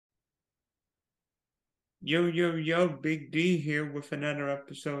Yo, yo, yo, Big D here with another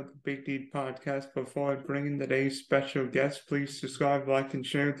episode of the Big D podcast. Before I bring in today's special guest, please subscribe, like, and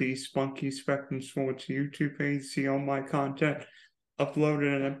share the Spunky Spectrum Sports YouTube page. See all my content.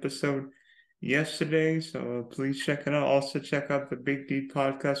 Uploaded an episode yesterday, so please check it out. Also, check out the Big D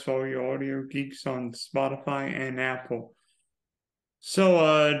podcast for all your audio geeks on Spotify and Apple.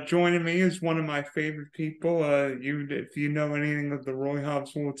 So, joining me is one of my favorite people. If you know anything of the Roy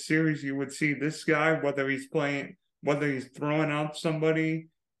Hobbs World Series, you would see this guy, whether he's throwing out somebody,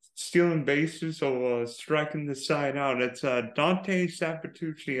 stealing bases, or striking the side out. It's Dante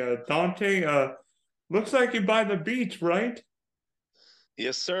Sabatucci. Dante, looks like you're by the beach, right?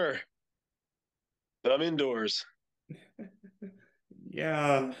 Yes, sir. But I'm indoors.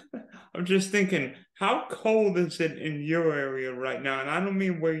 Yeah, I'm just thinking, how cold is it in your area right now? And I don't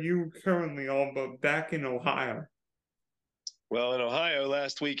mean where you currently are, but back in Ohio. Well, in Ohio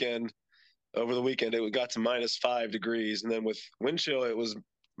over the weekend, it got to -5 degrees. And then with wind chill, it was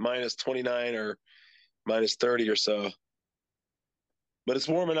 -29 or -30 or so. But it's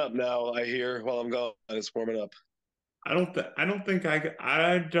warming up now, I hear, while I'm gone. It's warming up. I don't think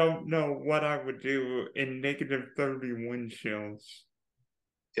I don't know what I would do in -30 wind chills.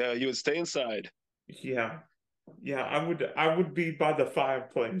 Yeah, you would stay inside. Yeah. Yeah, I would be by the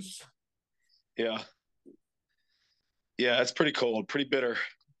fireplace. Yeah. Yeah, it's pretty cold, pretty bitter.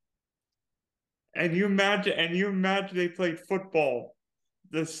 And you imagine they played football.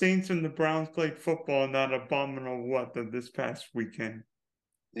 The Saints and the Browns played football in that abominable weather this past weekend.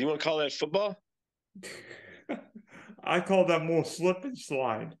 You want to call that football? I call that more slip and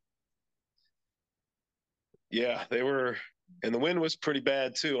slide. Yeah, they were. And the wind was pretty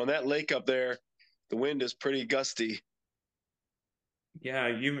bad too. On that lake up there, the wind is pretty gusty.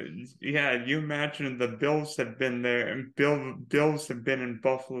 You imagine the Bills have been there and Bills have been in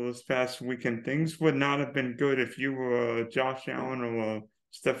Buffalo this past weekend. Things would not have been good if you were a Josh Allen or a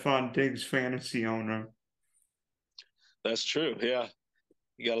Stephon Diggs fantasy owner. That's true. Yeah.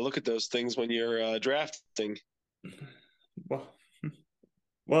 You got to look at those things when you're drafting.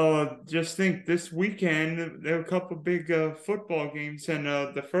 Well, just think this weekend there are a couple big football games, and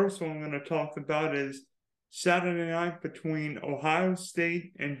the first one I'm going to talk about is Saturday night between Ohio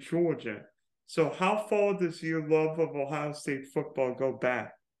State and Georgia. So, how far does your love of Ohio State football go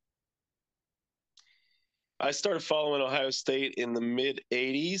back? I started following Ohio State in the mid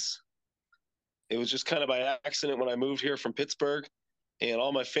 80s. It was just kind of by accident when I moved here from Pittsburgh, and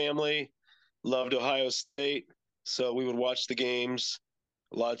all my family loved Ohio State. So we would watch the games,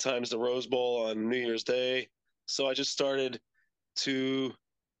 a lot of times the Rose Bowl on New Year's Day. So I just started to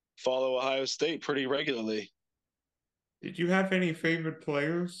follow Ohio State pretty regularly. Did you have any favorite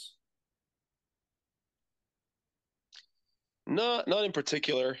players? Not in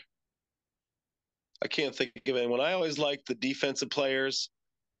particular. I can't think of anyone. I always liked the defensive players.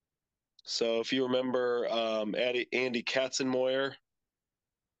 So if you remember Andy Katzenmoyer,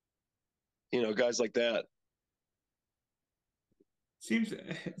 guys like that.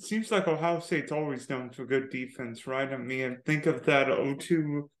 It seems like Ohio State's always known for good defense, right? I mean, think of that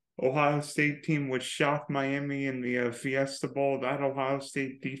 0-2 Ohio State team which shocked Miami in the Fiesta Bowl. That Ohio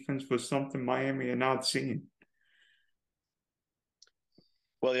State defense was something Miami had not seen.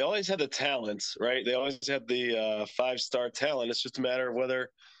 Well, they always had the talent, right? They always had the five-star talent. It's just a matter of whether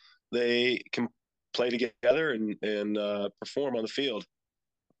they can play together and perform on the field.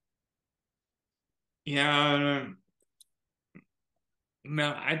 Yeah,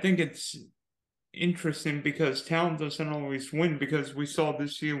 no, I think it's interesting because talent doesn't always win because we saw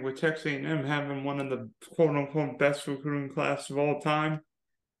this year with Texas A&M having one of the quote unquote best recruiting class of all time.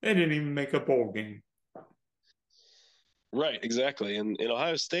 They didn't even make a bowl game. Right, exactly. And in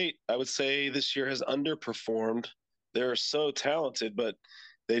Ohio State, I would say this year has underperformed. They're so talented, but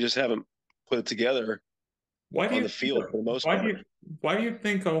they just haven't put it together Why do on you the field for the most why do part. you why do you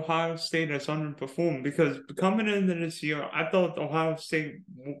think Ohio State has underperformed? Because coming into this year, I thought Ohio State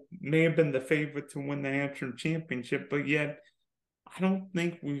may have been the favorite to win the national championship, but yet I don't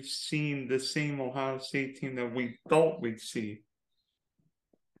think we've seen the same Ohio State team that we thought we'd see.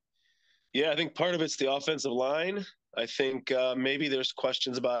 Yeah, I think part of it's the offensive line. I think maybe there's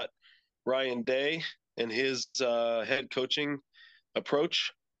questions about Ryan Day and his head coaching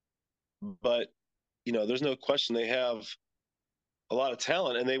approach, but there's no question they have a lot of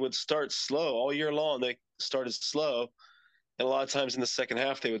talent, and they would start slow all year long. They started slow, and a lot of times in the second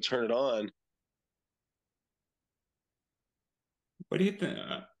half they would turn it on. What do you think?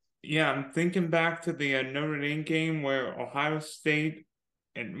 Yeah, I'm thinking back to the Notre Dame game where Ohio State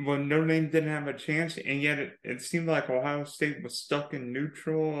and when Notre Dame didn't have a chance, and yet it seemed like Ohio State was stuck in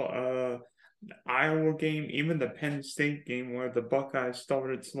neutral. Iowa game, even the Penn State game where the Buckeyes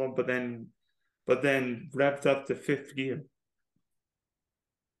started slow, but then revved up to fifth gear.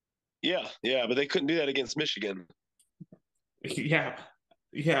 Yeah, yeah, but they couldn't do that against Michigan. Yeah,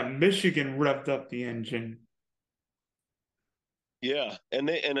 yeah. Michigan revved up the engine. Yeah, and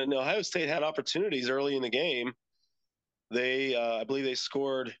Ohio State had opportunities early in the game. They, I believe, they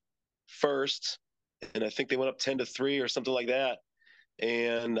scored first, and I think they went up 10-3 or something like that.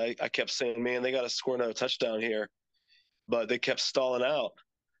 And I kept saying, man, they got to score another touchdown here, but they kept stalling out.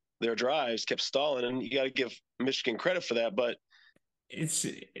 Their drives kept stalling, and you got to give Michigan credit for that. But It's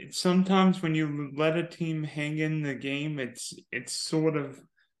sometimes when you let a team hang in the game, it's sort of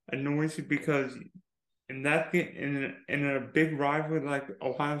annoys you because in a big rivalry like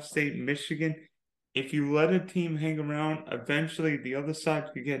Ohio State and Michigan, if you let a team hang around, eventually the other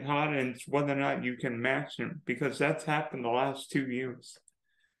side could get hot, and it's whether or not you can match them because that's happened the last 2 years.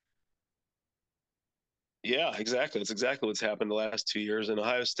 yeah, exactly. That's exactly what's happened the last 2 years. And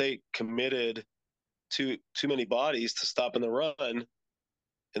Ohio State committed too many bodies to stopping the run, and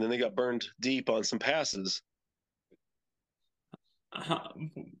then they got burned deep on some passes. How,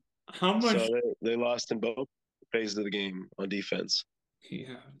 how So much? they lost in both phases of the game on defense.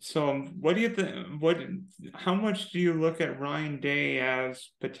 Yeah. So, what do you think? How much do you look at Ryan Day as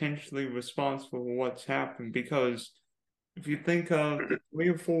potentially responsible for what's happened? Because if you think of the 3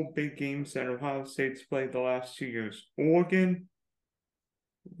 or 4 big games that Ohio State's played the last 2 years, Oregon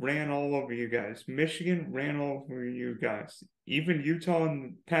ran all over you guys. Michigan ran all over you guys. Even Utah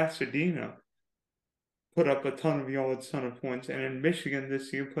and Pasadena put up a ton of yards, ton of points. And in Michigan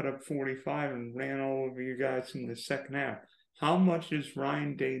this year put up 45 and ran all over you guys in the second half. How much is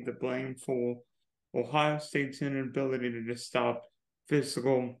Ryan Day to blame for Ohio State's inability to just stop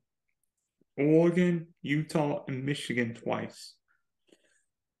physical Oregon, Utah, and Michigan twice?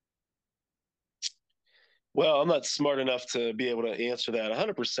 Well, I'm not smart enough to be able to answer that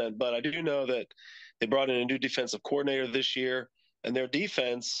 100%, but I do know that they brought in a new defensive coordinator this year, and their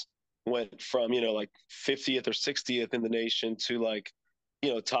defense went from, like 50th or 60th in the nation to like,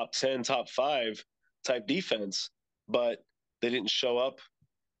 top 10, top 5 type defense. But they didn't show up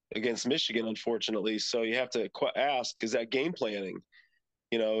against Michigan, unfortunately. So you have to ask, is that game planning?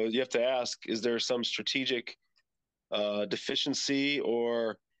 You have to ask, is there some strategic deficiency,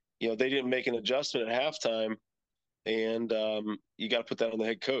 or they didn't make an adjustment at halftime, and you got to put that on the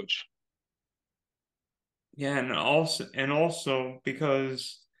head coach. Yeah, and also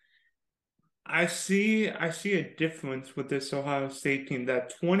because I see a difference with this Ohio State team. That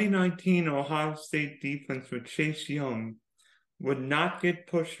 2019 Ohio State defense with Chase Young would not get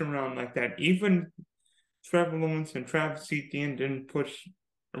pushed around like that. Even Trevor Lawrence and Travis Etienne didn't push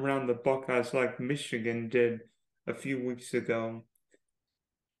around the Buckeyes like Michigan did a few weeks ago.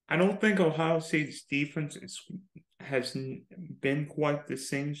 I don't think Ohio State's defense has been quite the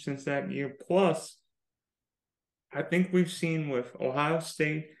same since that year. Plus, I think we've seen with Ohio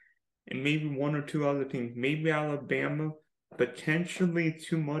State and maybe 1 or 2 other teams, maybe Alabama, potentially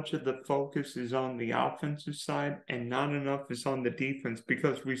too much of the focus is on the offensive side and not enough is on the defense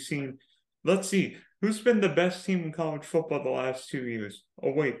because we've seen, let's see, who's been the best team in college football the last 2 years?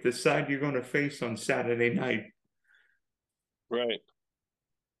 Oh, wait, the side you're going to face on Saturday night. Right.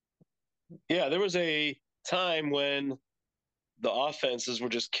 Yeah, there was a time when the offenses were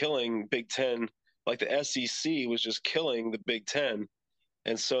just killing Big Ten, like the SEC was just killing the Big Ten.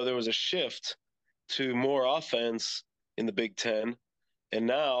 And so there was a shift to more offense in the Big Ten. And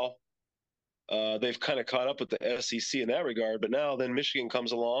now they've kind of caught up with the SEC in that regard. But now then Michigan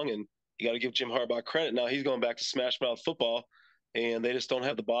comes along, and you got to give Jim Harbaugh credit. Now he's going back to smash mouth football, and they just don't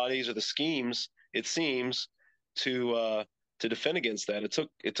have the bodies or the schemes, it seems, to defend against that.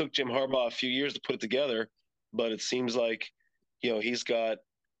 It took Jim Harbaugh a few years to put it together, but it seems like he's got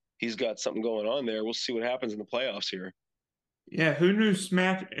something going on there. We'll see what happens in the playoffs here. Yeah, who knew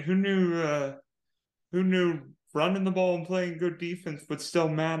running the ball and playing good defense would still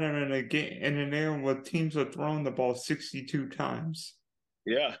matter in a game in an era where teams are throwing the ball 62 times.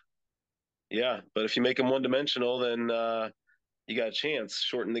 Yeah, yeah. But if you make them one dimensional, then you got a chance.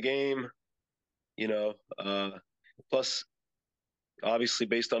 Shorten the game, you know. Plus, obviously,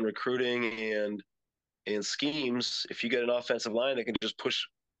 based on recruiting and schemes, if you get an offensive line that can just push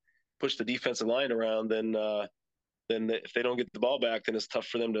the defensive line around, then if they don't get the ball back, then it's tough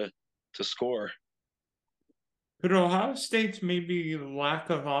for them to score. Could Ohio State's maybe lack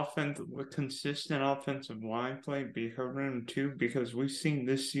of consistent offensive line play be hurting them too? Because we've seen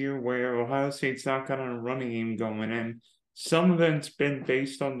this year where Ohio State's not got a running game going in. Some of it's been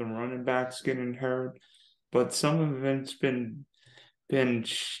based on the running backs getting hurt, but some of it's been been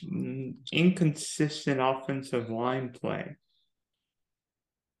inconsistent offensive line play.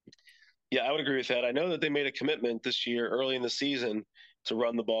 Yeah, I would agree with that. I know that they made a commitment this year early in the season to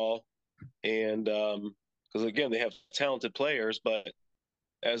run the ball, and because again they have talented players, but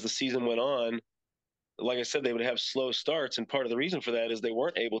as the season went on, like I said, they would have slow starts, and part of the reason for that is they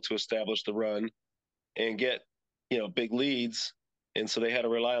weren't able to establish the run and get big leads, and so they had to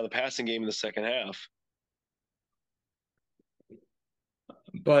rely on the passing game in the second half.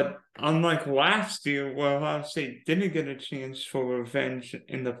 But unlike last year, where Ohio State didn't get a chance for revenge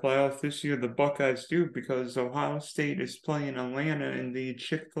in the playoffs, this year the Buckeyes do because Ohio State is playing Atlanta in the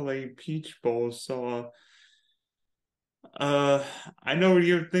Chick-fil-A Peach Bowl. So, I know what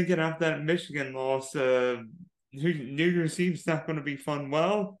you're thinking after that Michigan loss. New Year's Eve's not going to be fun.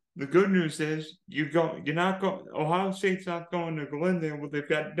 Well, the good news is you're not going. Ohio State's not going to Glendale, where they've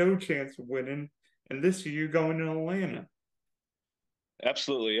got no chance of winning, and this year you're going to Atlanta.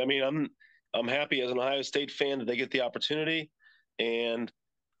 Absolutely. I mean, I'm happy as an Ohio State fan that they get the opportunity, and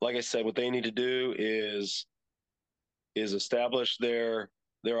like I said, what they need to do is establish their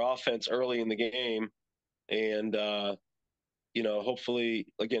offense early in the game, and hopefully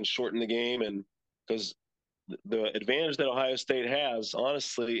again shorten the game, and because the advantage that Ohio State has,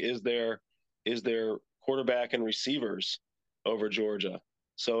 honestly, is their quarterback and receivers over Georgia.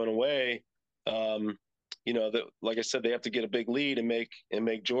 So in a way, that like I said, they have to get a big lead and make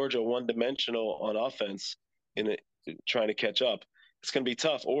Georgia one dimensional on offense in it, trying to catch up. It's going to be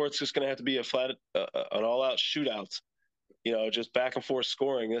tough, or it's just going to have to be an all out shootout. Just back and forth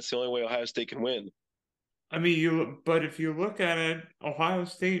scoring. That's the only way Ohio State can win. I mean, but if you look at it, Ohio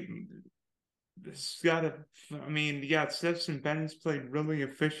State has got a. I mean, yeah, Stetson Bennett's played really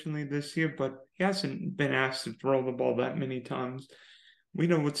efficiently this year, but he hasn't been asked to throw the ball that many times. We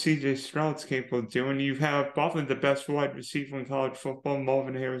know what CJ Stroud's capable of doing. You have probably the best wide receiver in college football,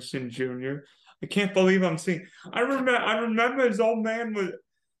 Marvin Harrison Jr. I can't believe I'm seeing. I remember his old man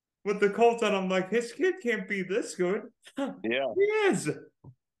with the Colts, and I'm like, his kid can't be this good. Yeah. He is.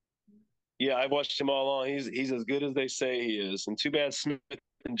 Yeah, I've watched him all along. He's as good as they say he is. And too bad Smith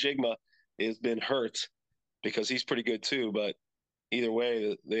and Jigma has been hurt because he's pretty good too. But either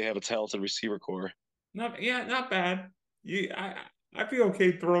way, they have a talented receiver core. Not bad. I'd be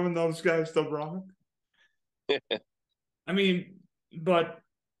okay throwing those guys the rock. I mean, but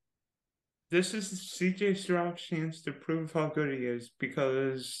this is CJ Stroud's chance to prove how good he is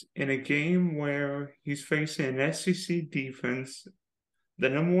because in a game where he's facing an SEC defense, the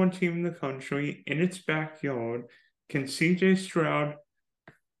number one team in the country, in its backyard, can CJ Stroud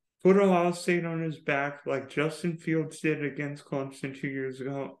put Ohio State on his back like Justin Fields did against Clemson 2 years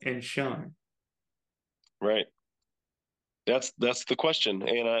ago and shine? Right. That's the question,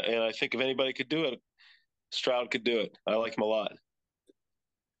 and I think if anybody could do it, Stroud could do it. I like him a lot.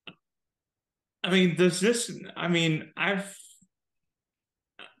 I mean, I've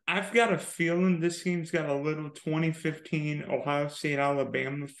got a feeling this team's got a little 2015 Ohio State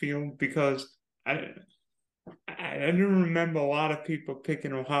Alabama feel because I didn't remember a lot of people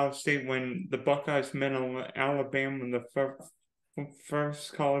picking Ohio State when the Buckeyes met Alabama in the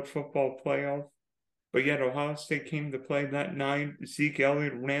first college football playoff. But yet Ohio State came to play that night. Zeke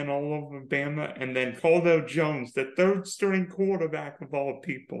Elliott ran all over Bama, and then Caldwell Jones, the third string quarterback of all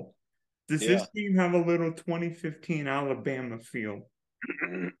people. Does Yeah. this team have a little 2015 Alabama feel?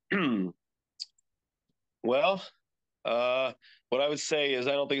 Well, what I would say is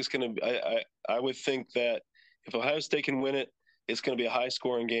I don't think it's going to. I would think that if Ohio State can win it, it's going to be a high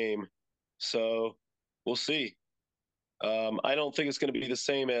scoring game. So we'll see. I don't think it's going to be the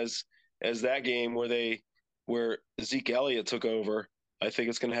same as that game where Zeke Elliott took over. I think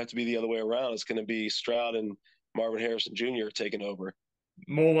it's going to have to be the other way around. It's going to be Stroud and Marvin Harrison Jr. taking over.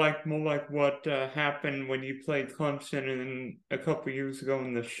 More like what happened when you played Clemson a couple years ago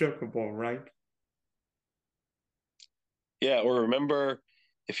in the Sugar Bowl, right? Yeah, or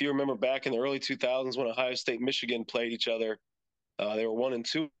if you remember back in the early 2000s when Ohio State and Michigan played each other, they were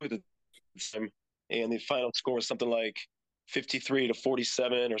 1-2 at the time, and the final score was something like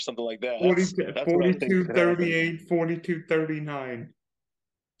 53-47 or something like that. That's what I think could happen. 42-38, 42-39.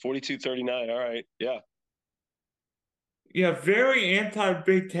 42-39. All right. Yeah. Yeah, very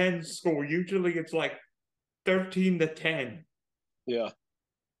anti-Big Ten score. Usually it's like 13-10. Yeah.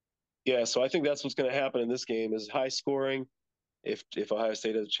 Yeah. So I think that's what's going to happen in this game is high scoring if Ohio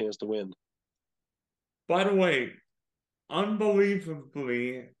State has a chance to win. By the way,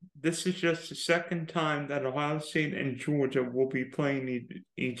 unbelievably, this is just the second time that Ohio State and Georgia will be playing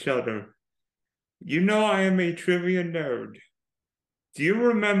each other. You know I am a trivia nerd. Do you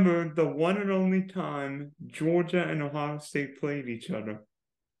remember the one and only time Georgia and Ohio State played each other?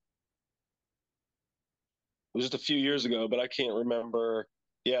 It was just a few years ago, but I can't remember.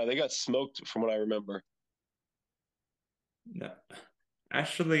 Yeah, they got smoked from what I remember. No.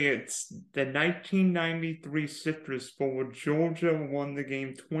 Actually, it's the 1993 Citrus Bowl. Georgia won the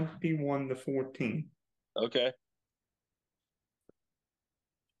game 21-14. Okay.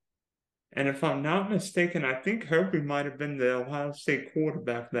 And if I'm not mistaken, I think Herbie might have been the Ohio State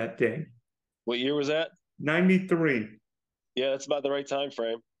quarterback that day. What year was that? 93. Yeah, that's about the right time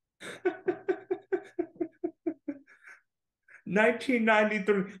frame.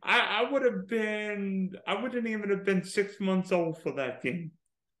 1993. I wouldn't even have been 6 months old for that game.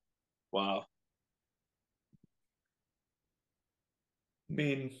 Wow. I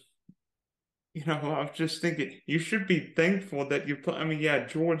mean, I was just thinking, you should be thankful that you play. I mean, yeah,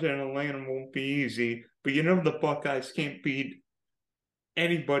 Georgia and Atlanta won't be easy, but the Buckeyes can't beat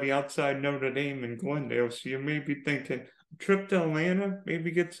anybody outside Notre Dame and Glendale. So you may be thinking, trip to Atlanta,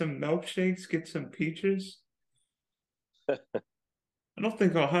 maybe get some milkshakes, get some peaches. I don't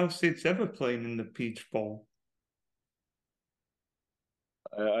think Ohio State's ever played in the Peach Bowl.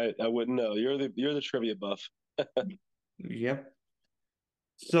 I wouldn't know. You're the trivia buff. Yep.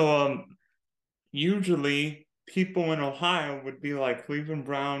 So usually people in Ohio would be like Cleveland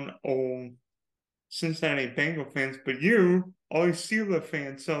Brown or Cincinnati Bengal fans, but you always Steeler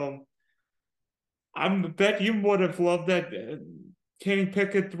fans. So I bet you would have loved that Kenny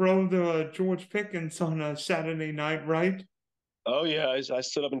Pickett throw to George Pickens on a Saturday night, right? Oh yeah, I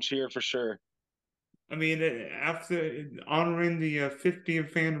stood up and cheered for sure. I mean, after honoring the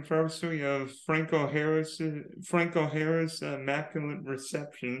 50th anniversary of Franco Harris immaculate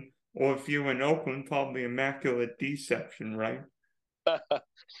reception, or if you're in Oakland, probably immaculate deception, right?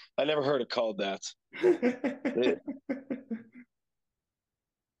 I never heard it called that. They,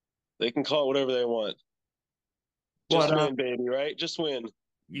 they can call it whatever they want. But Just win, baby, right? Just win.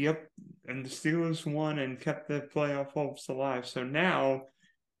 yep, and the Steelers won and kept their playoff hopes alive. So now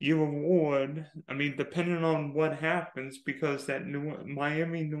you award, I mean, depending on what happens, because that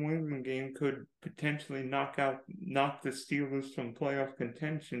Miami-New England game could potentially knock the Steelers from playoff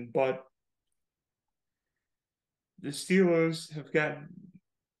contention, but the Steelers have got,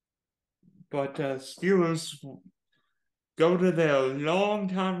 Steelers go to their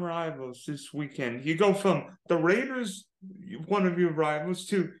longtime rivals this weekend. You go from the Raiders, one of your rivals,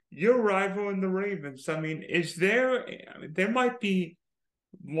 to your rival in the Ravens. I mean, there might be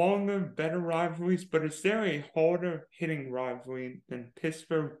longer, better rivalries, but is there a harder hitting rivalry than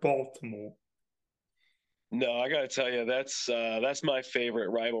Pittsburgh Baltimore? No, I got to tell you, that's my favorite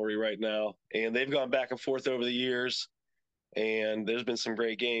rivalry right now, and they've gone back and forth over the years, and there's been some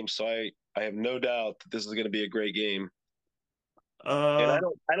great games. So I have no doubt that this is going to be a great game. And Uh,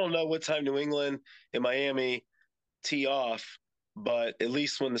 I don't know what time New England and Miami tee off, but at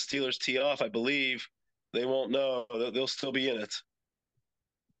least when the Steelers tee off, I believe they won't know. They'll still be in it.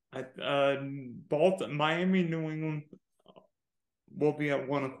 Miami, New England will be at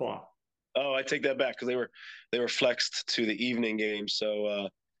 1 o'clock. Oh, I take that back because they were flexed to the evening game, so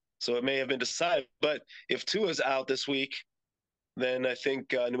it may have been decided. But if Tua's out this week, then I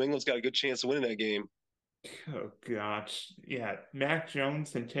think New England's got a good chance of winning that game. Oh gosh, yeah, Mac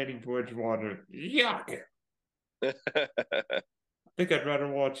Jones and Teddy Bridgewater. Yuck! I think I'd rather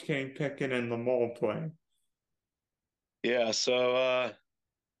watch Kenny Pickett and Lamar play. Yeah, so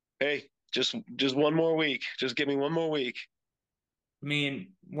hey, just one more week. Just give me one more week. I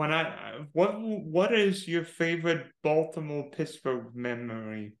mean, what is your favorite Baltimore Pittsburgh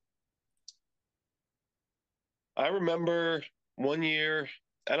memory? I remember one year.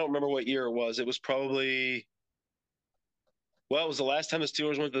 I don't remember what year it was. It was probably it was the last time the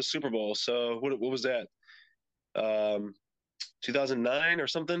Steelers went to the Super Bowl. So what was that? Um, 2009 or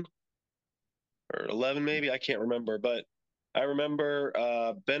something, or 11 maybe. I can't remember, but I remember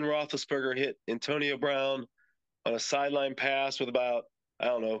Ben Roethlisberger hit Antonio Brown on a sideline pass with about, I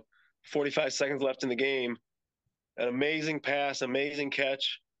don't know, 45 seconds left in the game. An amazing pass, amazing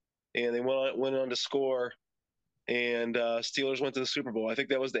catch, and they went on to score. And Steelers went to the Super Bowl. I think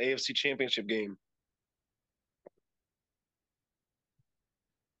that was the AFC Championship game.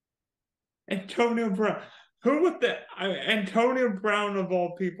 Antonio Brown. Who would that? Antonio Brown of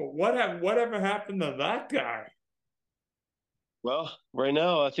all people. Whatever happened to that guy? Well, right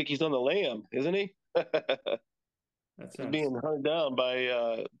now I think he's on the lam, isn't he? That He's sounds. being hunted down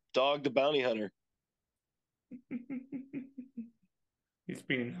by Dog the Bounty Hunter. He's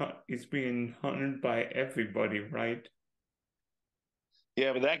being hunted by everybody, right?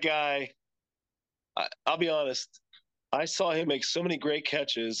 Yeah, but that guy, I'll be honest. I saw him make so many great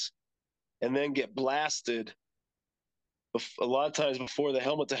catches and then get blasted a lot of times before the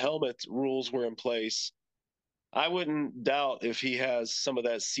helmet to helmet rules were in place. I wouldn't doubt if he has some of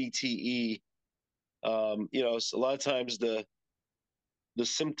that CTE. A lot of times the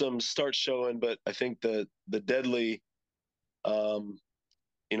symptoms start showing, but I think the deadly um,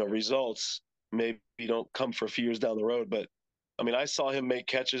 results maybe don't come for a few years down the road. But I mean, I saw him make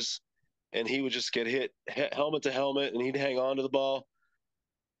catches and he would just get hit helmet to helmet and he'd hang on to the ball.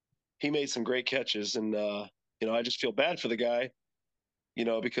 He made some great catches, and I just feel bad for the guy,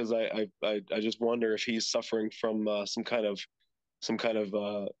 because I just wonder if he's suffering from some kind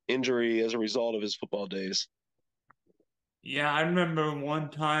of injury as a result of his football days. Yeah, I remember one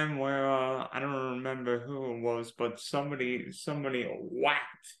time where I don't remember who it was, but somebody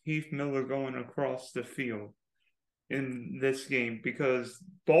whacked Heath Miller going across the field in this game because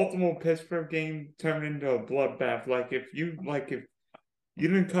Baltimore Pittsburgh game turned into a bloodbath. If you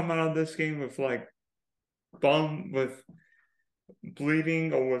didn't come out of this game with with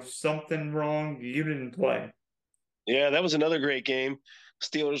bleeding or with something wrong, you didn't play. Yeah, that was another great game.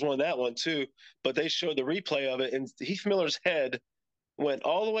 Steelers won that one too, but they showed the replay of it, and Heath Miller's head went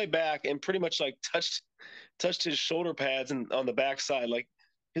all the way back and pretty much like touched his shoulder pads and on the backside, like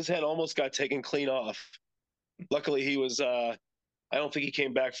his head almost got taken clean off. Luckily, he was. I don't think he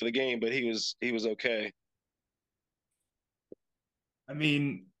came back for the game, but he was okay. I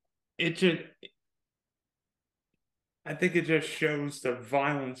mean, it just I think it just shows the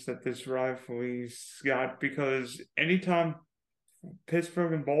violence that this rivalry's got because anytime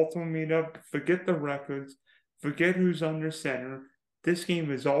Pittsburgh and Baltimore meet up, forget the records, forget who's under center. This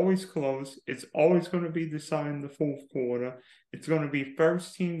game is always close. It's always going to be decided in the fourth quarter. It's going to be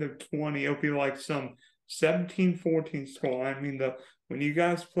first team to 20. It'll be like some 17-14 score. I mean, when you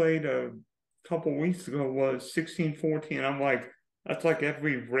guys played a couple weeks ago was 16-14. I'm like, that's like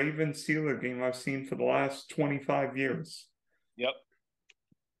every Raven Steeler game I've seen for the last 25 years. Yep.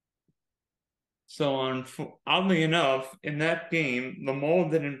 So, oddly enough, in that game, Lamar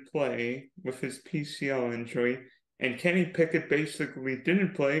didn't play with his PCL injury, and Kenny Pickett basically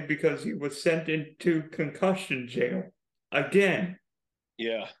didn't play because he was sent into concussion jail again.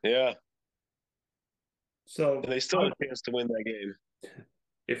 Yeah, yeah. So, And they still had a chance to win that game.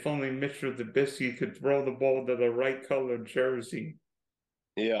 if only Mitchell Trubisky could throw the ball to the right colored jersey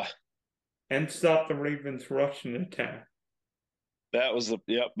Yeah, and stop the Ravens' rushing attack. that was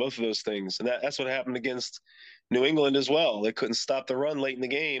both of those things, and that's what happened against New England as well. They couldn't stop the run late in the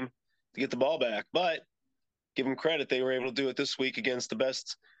game to get the ball back, but give them credit, they were able to do it this week against the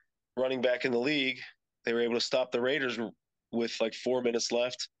best running back in the league. They were able to stop the Raiders with like 4 minutes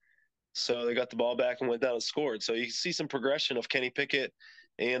left. So they got the ball back and went down and scored. So you can see some progression of Kenny Pickett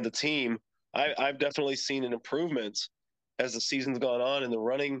and the team. I've definitely seen an improvement as the season's gone on in the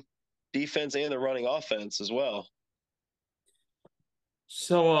running defense and the running offense as well.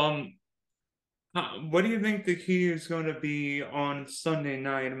 So, what do you think the key is going to be on Sunday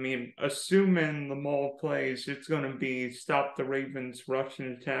night? I mean, assuming the mall plays, it's going to be stop the Ravens' rushing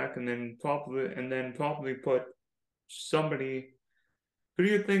attack, and then probably put somebody. Who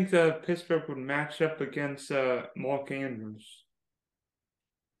do you think Pittsburgh would match up against Mark Andrews?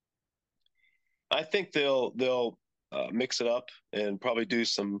 I think they'll mix it up and probably do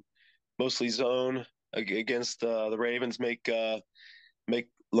some mostly zone against the Ravens. Make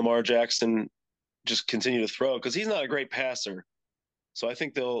Lamar Jackson just continue to throw because he's not a great passer. So I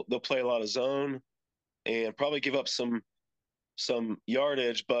think they'll play a lot of zone and probably give up some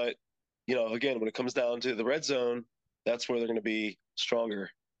yardage. But again, when it comes down to the red zone, that's where they're going to be stronger.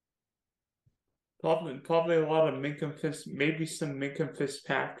 Probably a lot of Minka maybe some Minka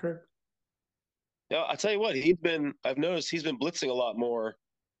Fitzpatrick. Yeah, I tell you what, I've noticed he's been blitzing a lot more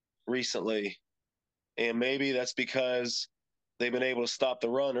recently, and maybe that's because they've been able to stop the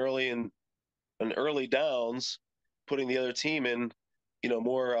run early and early downs, putting the other team in,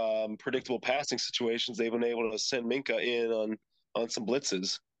 more predictable passing situations. They've been able to send Minka in on some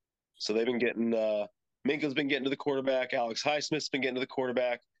blitzes, so they've been getting Minka's been getting to the quarterback, Alex Highsmith's been getting to the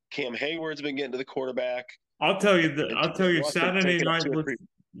quarterback, Cam Hayward's been getting to the quarterback. I'll tell you, Saturday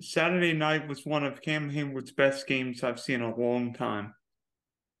Saturday night was one of Cam Hayward's best games I've seen in a long time.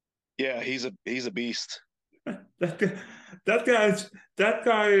 Yeah, he's a beast. That guy, that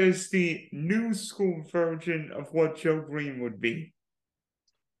guy is the new school version of what Joe Green would be.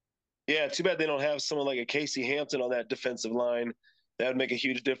 Yeah, too bad they don't have someone like a Casey Hampton on that defensive line. That would make a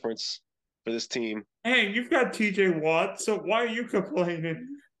huge difference for this team. Hey, you've got TJ Watt, so why are you complaining?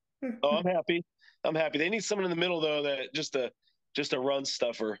 Oh, I'm happy. I'm happy. They need someone in the middle though that just a run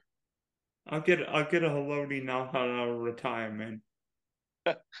stuffer. I'll get a Haloti Nana retirement.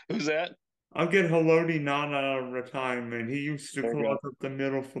 Who's that? I'll get Haloti Nana retirement. He used to There you clog go. up the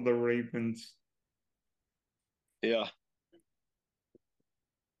middle for the Ravens. Yeah.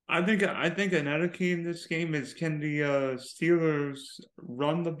 I think another key in this game is, can the Steelers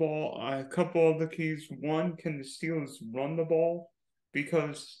run the ball? A couple of the keys. One, can the Steelers run the ball?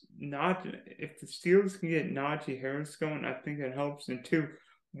 Because not if the Steelers can get Najee Harris going, I think it helps. And two,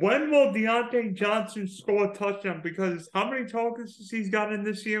 when will Deontay Johnson score a touchdown? Because how many targets has he gotten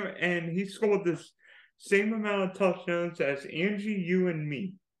this year? And he scored this same amount of touchdowns as Angie, you, and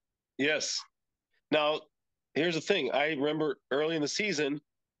me. Yes. Now, here's the thing. I remember early in the season,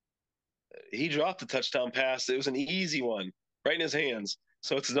 he dropped a touchdown pass. It was an easy one, right in his hands.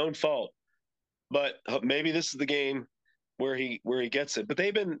 So it's his own fault. But maybe this is the game where he gets it. But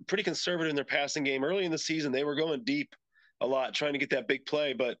they've been pretty conservative in their passing game. Early in the season, they were going deep a lot, trying to get that big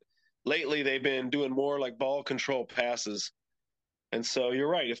play. But lately, they've been doing more like ball control passes. And so you're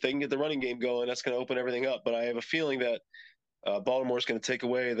right. If they can get the running game going, that's going to open everything up. But I have a feeling that Baltimore's going to take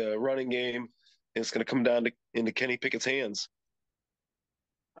away the running game, and it's going to come down into Kenny Pickett's hands.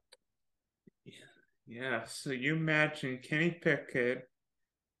 Yeah, so you imagine Kenny Pickett.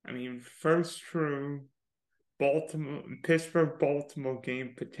 I mean, first true Pittsburgh Baltimore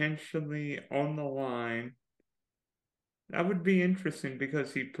game potentially on the line. That would be interesting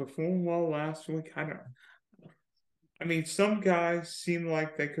because he performed well last week. I mean, some guys seem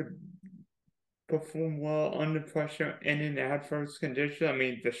like they could perform well under pressure and in adverse conditions. I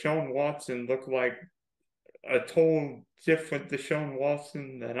mean, Deshaun Watson looked like a total different Deshaun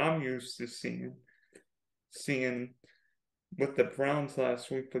Watson that I'm used to seeing with the Browns last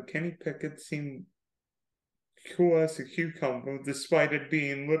week. But Kenny Pickett seemed cool as a cucumber, despite it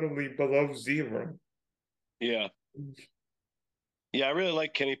being literally below zero. Yeah. Yeah, I really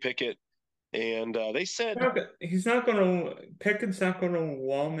like Kenny Pickett. And they said, Pickett's not gonna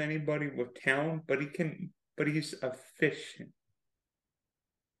overwhelm anybody with talent, but he's efficient.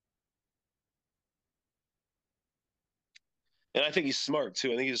 and I think he's smart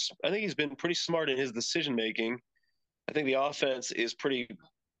too. I think he's been pretty smart in his decision making. I think the offense is pretty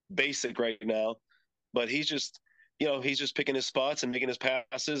basic right now, but he's just picking his spots and making his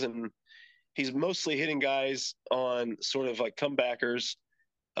passes, and he's mostly hitting guys on sort of like comebackers.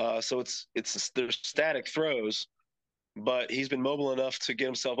 So they're static throws, but he's been mobile enough to get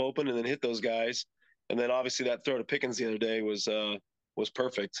himself open and then hit those guys. And then obviously that throw to Pickens the other day was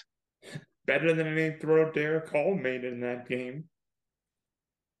perfect. Better than any throw Derek Hall made in that game.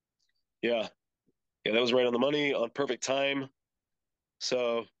 Yeah, yeah, that was right on the money, on perfect time.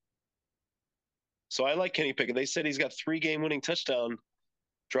 So so I like Kenny Pickett. They said he's got 3 game-winning touchdown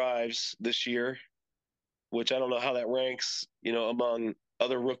drives this year, which I don't know how that ranks, among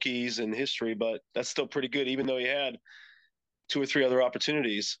other rookies in history, but that's still pretty good, even though he had 2 or 3 other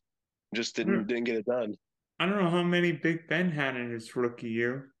opportunities, just I didn't don't, didn't get it done. I don't know how many Big Ben had in his rookie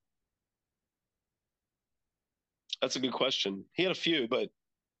year. That's a good question. He had a few, but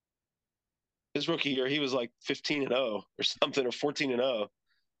his rookie year he was like 15-0 or something, or 14-0.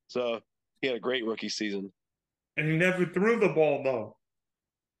 So he had a great rookie season. And he never threw the ball though.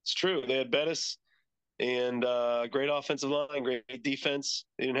 It's true. They had Bettis and great offensive line, great defense.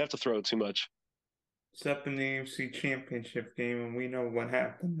 They didn't have to throw too much. Except in the AFC Championship game, and we know what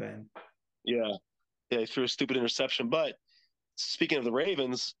happened then. Yeah, yeah. He threw a stupid interception. But speaking of the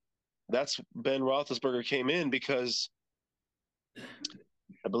Ravens, that's Ben Roethlisberger came in because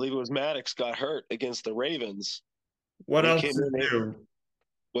I believe it was Maddox got hurt against the Ravens, What and he else came is in. new?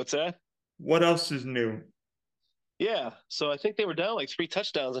 What's that? What else is new? Yeah. So I think they were down like 3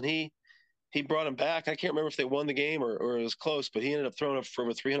 touchdowns, and he brought him back. I can't remember if they won the game or it was close, but he ended up throwing up for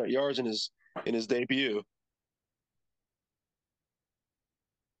over 300 yards in his debut.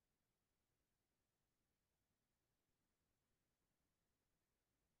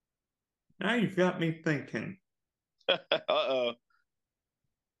 Now you've got me thinking. Uh-oh.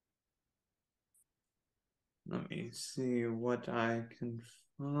 Let me see what I can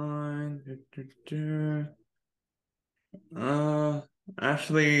find. Uh,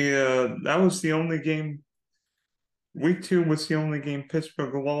 actually, that was the only game. Week 2 was the only game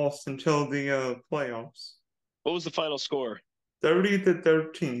Pittsburgh lost until the playoffs. What was the final score?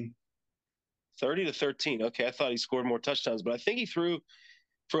 30-13. 30-13. Okay, I thought he scored more touchdowns, but I think he threw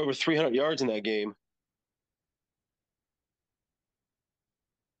for over 300 yards in that game.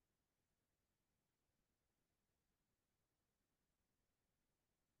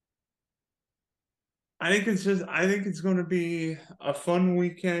 I think it's going to be a fun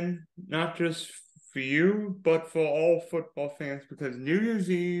weekend, not just for you, but for all football fans, because New Year's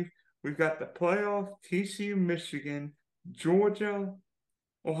Eve We've got the playoff, TCU, Michigan, Georgia,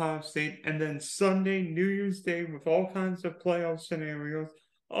 Ohio State, and then Sunday, New Year's Day, with all kinds of playoff scenarios.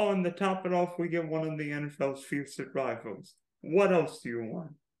 Oh, and to top it off, we get one of the NFL's fiercest rivals. What else do you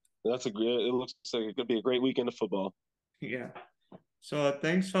want? That's a great. It looks like it could be a great weekend of football. Yeah. So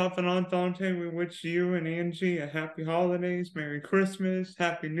thanks for hopping on, Dante. We wish you and Angie a happy holidays, Merry Christmas,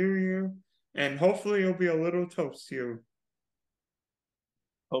 Happy New Year, and hopefully you'll be a little toastier.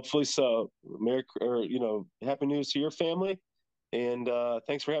 Hopefully so. Merry or Happy News to your family, and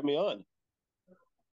thanks for having me on.